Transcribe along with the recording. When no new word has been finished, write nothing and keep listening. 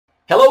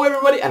Hello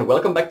everybody and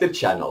welcome back to the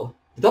channel.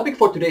 The topic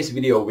for today's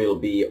video will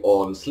be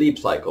on sleep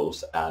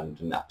cycles and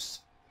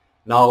naps.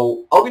 Now,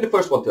 I'll be the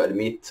first one to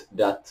admit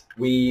that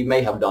we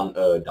may have done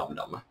a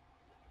dum-dum.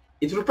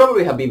 It would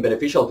probably have been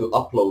beneficial to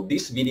upload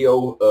this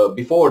video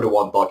before the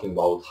one talking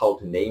about how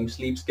to name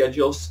sleep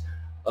schedules,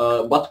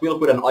 but we'll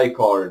put an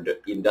iCard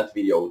in that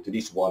video to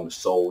this one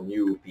so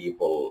new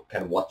people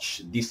can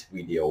watch this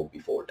video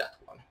before that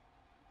one.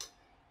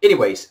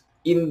 Anyways,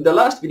 in the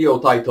last video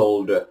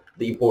titled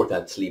The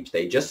Important Sleep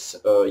Stages,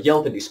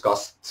 Hjelte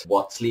discussed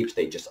what sleep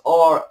stages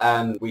are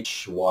and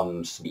which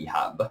ones we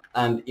have.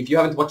 And if you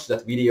haven't watched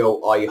that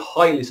video, I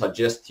highly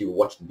suggest you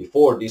watch it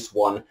before this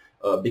one,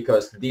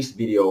 because this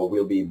video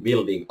will be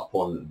building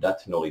upon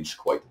that knowledge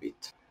quite a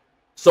bit.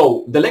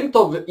 So, the length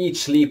of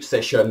each sleep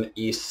session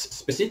is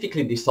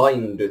specifically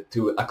designed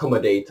to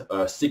accommodate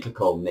a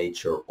cyclical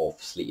nature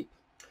of sleep.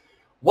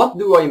 What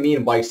do I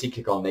mean by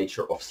cyclical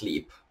nature of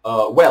sleep?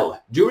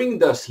 Well, during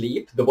the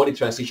sleep, the body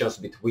transitions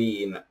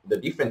between the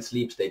different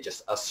sleep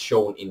stages as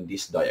shown in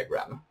this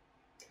diagram.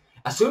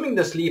 Assuming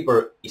the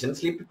sleeper isn't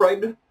sleep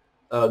deprived,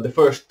 the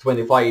first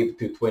 25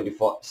 to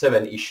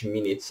 27-ish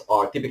minutes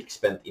are typically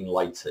spent in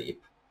light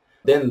sleep.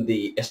 Then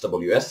the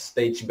SWS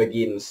stage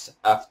begins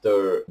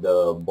after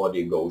the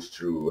body goes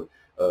through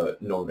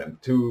non-REM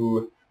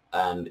 2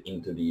 and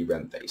into the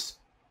REM phase.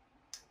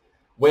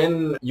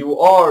 When you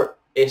are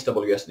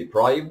SWS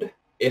deprived,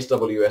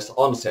 SWS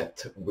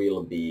onset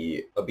will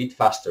be a bit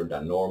faster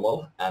than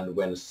normal, and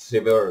when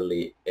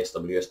severely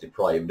SWS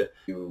deprived,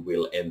 you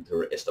will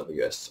enter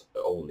SWS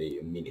only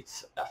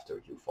minutes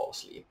after you fall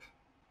asleep.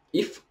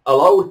 If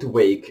allowed to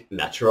wake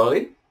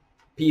naturally,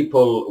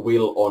 people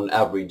will on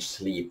average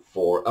sleep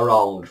for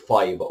around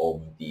 5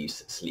 of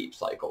these sleep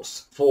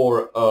cycles,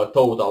 for a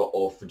total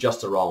of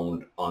just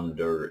around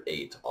under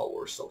 8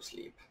 hours of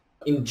sleep.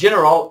 In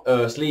general,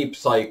 a sleep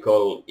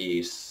cycle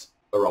is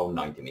around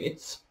 90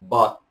 minutes,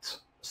 but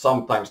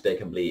sometimes they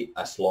can be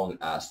as long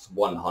as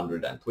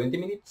 120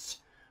 minutes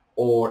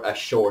or as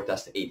short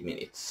as 8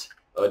 minutes,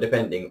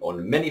 depending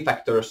on many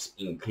factors,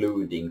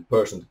 including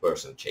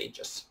person-to-person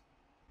changes.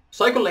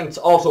 Cycle lengths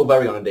also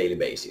vary on a daily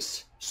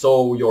basis.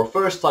 So your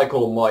first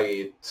cycle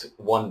might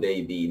one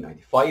day be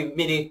 95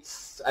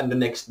 minutes and the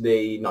next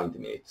day 90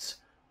 minutes.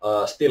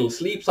 Still,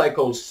 sleep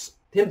cycles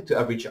tend to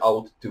average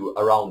out to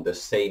around the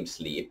same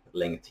sleep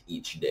length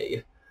each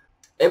day.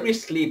 Every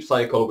sleep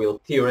cycle will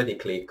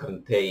theoretically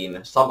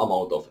contain some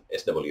amount of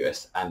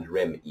SWS and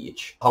REM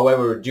each.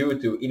 However, due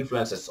to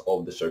influences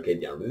of the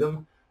circadian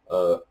rhythm,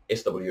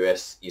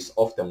 SWS is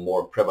often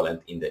more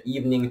prevalent in the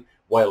evening,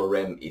 while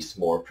REM is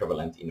more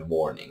prevalent in the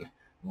morning.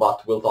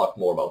 But we'll talk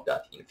more about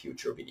that in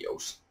future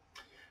videos.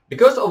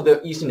 Because of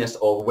the easiness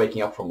of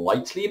waking up from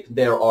light sleep,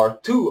 there are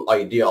 2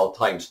 ideal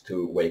times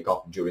to wake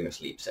up during a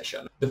sleep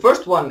session. The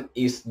first one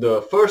is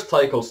the first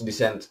cycle's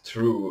descent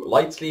through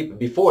light sleep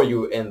before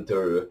you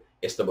enter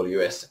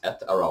SWS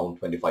at around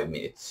 25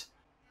 minutes.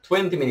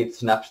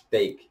 20-minute naps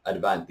take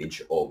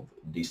advantage of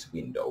this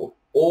window.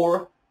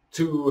 Or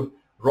 2,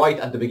 right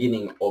at the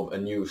beginning of a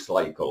new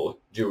cycle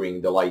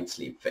during the light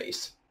sleep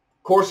phase.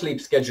 Core sleep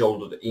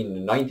scheduled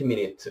in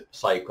 90-minute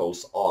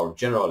cycles are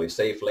generally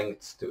safe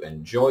lengths to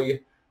enjoy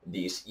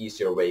these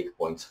easier wake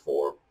points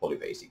for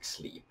polyphasic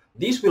sleep.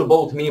 These will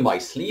both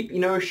minimize sleep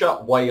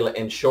inertia while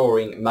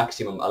ensuring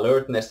maximum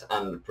alertness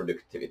and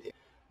productivity.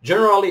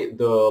 Generally,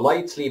 the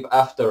light sleep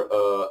after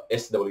a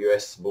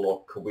SWS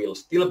block will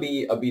still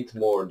be a bit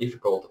more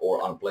difficult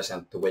or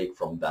unpleasant to wake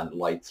from than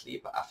light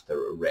sleep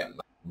after REM.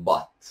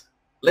 But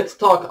let's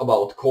talk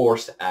about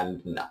cores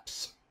and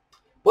naps.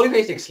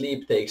 Polyphasic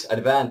sleep takes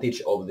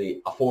advantage of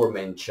the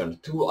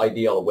aforementioned 2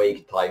 ideal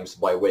wake times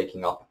by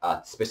waking up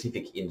at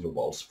specific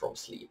intervals from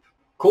sleep.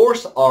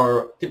 Cores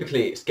are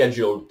typically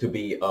scheduled to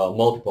be a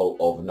multiple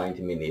of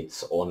 90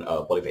 minutes on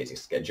a polyphasic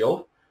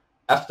schedule.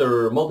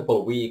 After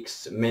multiple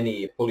weeks,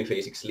 many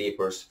polyphasic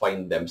sleepers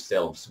find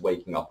themselves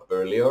waking up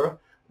earlier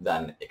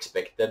than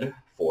expected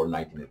for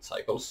 90-minute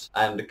cycles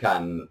and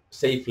can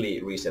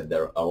safely reset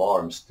their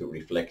alarms to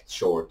reflect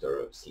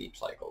shorter sleep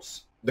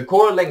cycles. The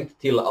core length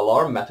till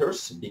alarm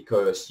matters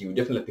because you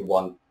definitely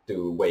want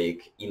to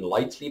wake in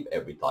light sleep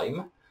every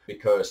time,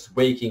 because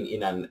waking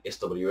in an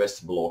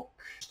SWS block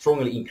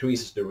strongly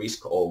increases the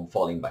risk of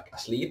falling back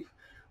asleep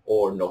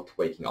or not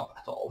waking up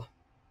at all.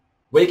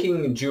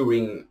 Waking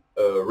during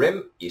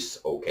REM is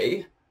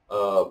okay,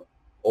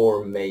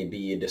 or may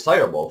be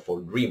desirable for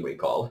dream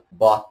recall,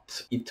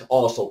 but it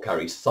also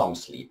carries some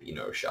sleep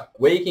inertia.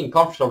 Waking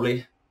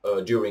comfortably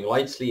during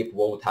light sleep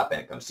won't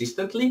happen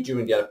consistently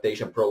during the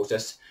adaptation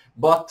process,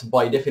 but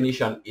by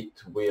definition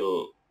it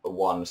will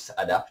once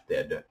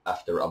adapted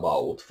after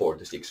about 4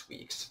 to 6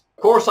 weeks.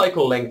 Core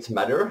cycle lengths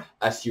matter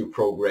as you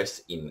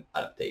progress in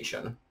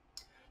adaptation.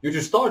 You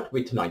should start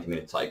with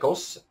 90-minute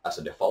cycles as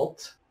a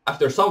default.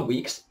 After some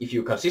weeks, if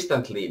you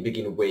consistently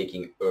begin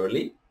waking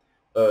early,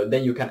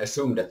 then you can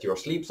assume that your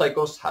sleep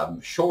cycles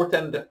have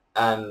shortened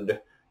and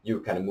you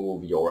can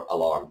move your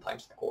alarm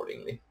times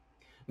accordingly.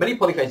 Many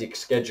polyphasic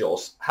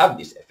schedules have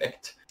this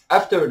effect.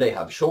 After they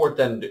have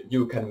shortened,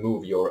 you can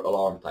move your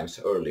alarm times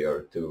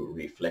earlier to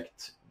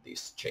reflect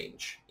this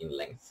change in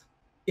length.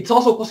 It's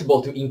also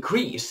possible to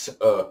increase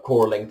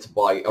core length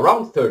by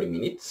around 30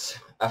 minutes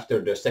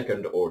after the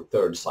second or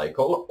third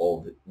cycle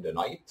of the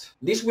night.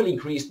 This will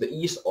increase the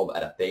ease of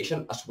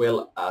adaptation as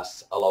well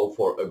as allow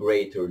for a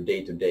greater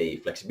day-to-day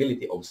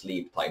flexibility of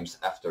sleep times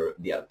after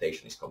the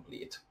adaptation is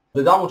complete.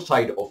 The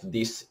downside of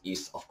this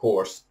is, of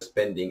course,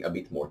 spending a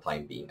bit more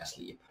time being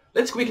asleep.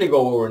 Let's quickly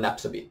go over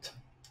naps a bit.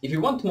 If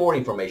you want more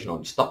information on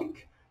this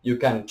topic, you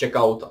can check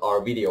out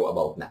our video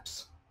about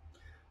naps.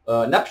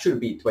 Naps should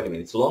be 20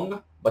 minutes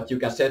long, but you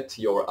can set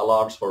your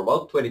alarms for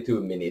about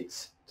 22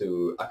 minutes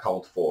to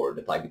account for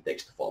the time it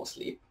takes to fall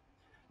asleep.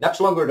 Naps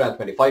longer than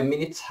 25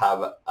 minutes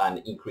have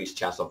an increased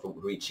chance of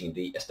reaching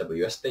the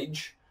SWS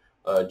stage,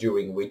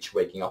 during which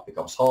waking up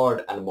becomes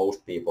hard and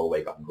most people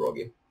wake up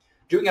groggy.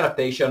 During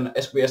adaptation,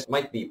 SWS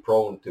might be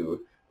prone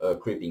to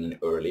creeping in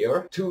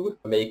earlier, to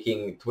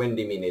making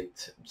 20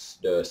 minutes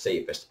the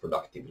safest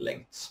productive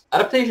lengths.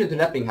 Adaptation to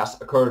napping has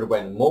occurred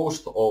when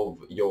most of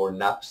your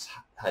naps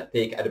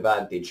take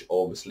advantage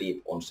of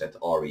sleep onset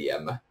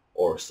REM,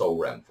 or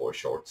SOREM for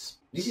shorts.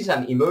 This is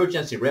an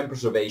emergency REM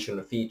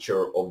preservation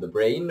feature of the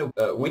brain,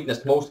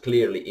 witnessed most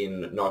clearly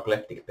in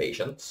narcoleptic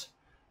patients,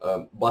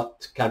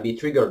 but can be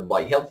triggered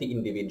by healthy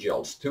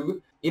individuals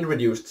too in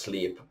reduced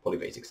sleep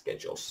polyphasic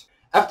schedules.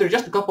 After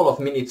just a couple of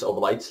minutes of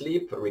light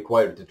sleep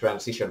required to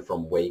transition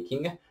from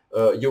waking,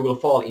 you will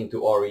fall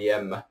into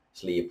REM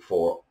sleep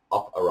for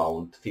up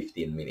around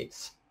 15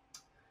 minutes.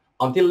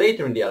 Until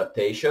later in the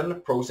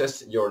adaptation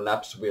process, your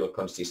naps will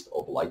consist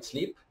of light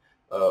sleep,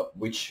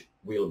 which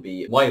will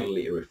be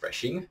mildly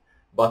refreshing,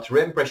 but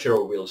REM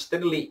pressure will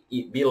steadily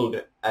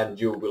build and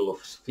you will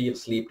feel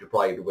sleep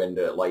deprived when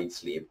the light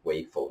sleep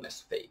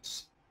wakefulness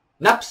fades.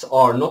 Naps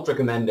are not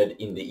recommended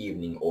in the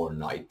evening or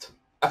night.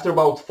 After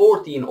about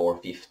 14 or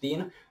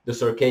 15, the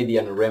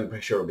circadian REM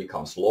pressure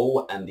becomes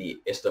low and the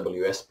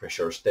SWS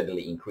pressure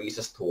steadily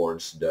increases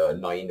towards the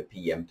 9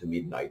 p.m. to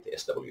midnight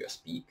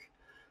SWS peak.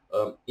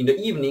 In the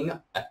evening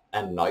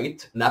and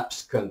night,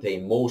 naps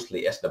contain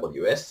mostly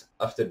SWS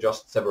after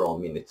just several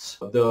minutes.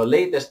 The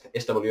latest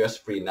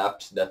SWS-free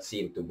naps that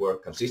seem to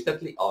work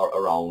consistently are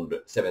around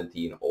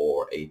 17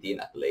 or 18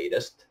 at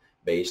latest,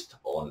 based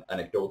on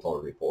anecdotal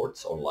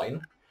reports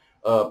online.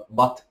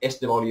 But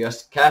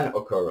SWS can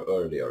occur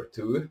earlier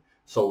too,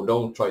 so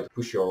don't try to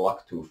push your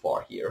luck too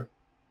far here.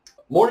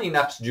 Morning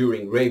naps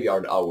during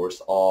graveyard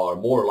hours are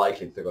more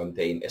likely to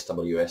contain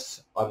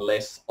SWS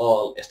unless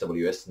all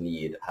SWS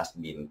need has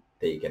been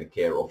taken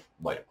care of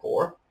by the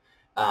core,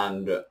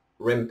 and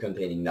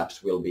REM-containing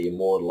naps will be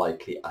more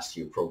likely as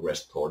you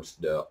progress towards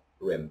the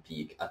REM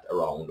peak at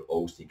around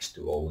 06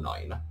 to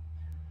 09.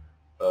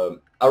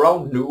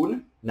 Around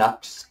noon,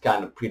 naps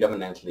can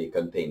predominantly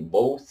contain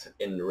both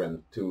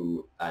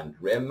NREM2 and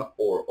REM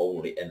or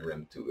only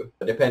NREM2,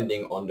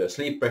 depending on the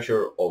sleep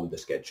pressure of the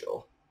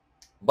schedule.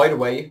 By the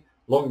way,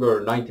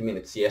 longer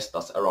 90-minute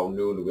siestas around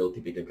noon will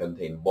typically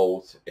contain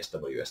both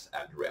SWS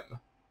and REM.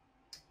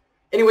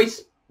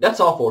 Anyways, that's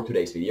all for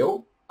today's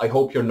video. I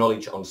hope your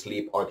knowledge on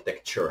sleep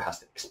architecture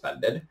has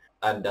expanded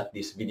and that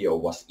this video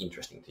was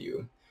interesting to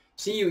you.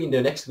 See you in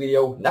the next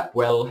video. Nap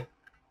well!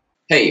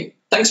 Hey,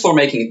 thanks for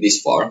making it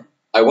this far.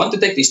 I want to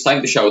take this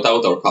time to shout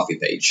out our Ko-fi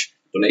page.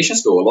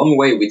 Donations go a long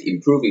way with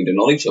improving the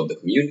knowledge of the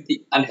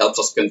community and helps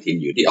us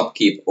continue the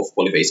upkeep of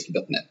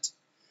polyphasic.net.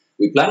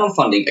 We plan on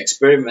funding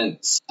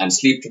experiments and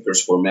sleep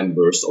trackers for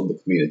members of the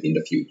community in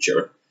the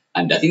future,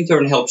 and that in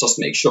turn helps us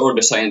make sure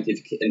the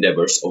scientific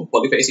endeavors of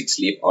polyphasic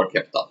sleep are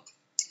kept up.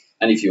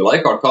 And if you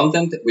like our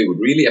content, we would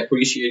really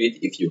appreciate it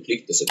if you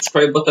click the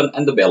subscribe button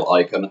and the bell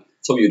icon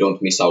so you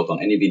don't miss out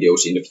on any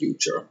videos in the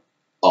future.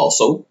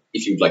 Also,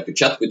 if you'd like to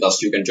chat with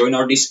us, you can join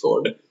our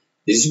Discord.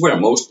 This is where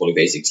most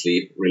polyphasic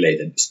sleep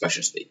related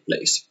discussions take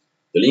place.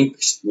 The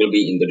links will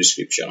be in the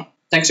description.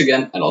 Thanks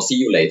again, and I'll see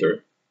you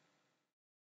later.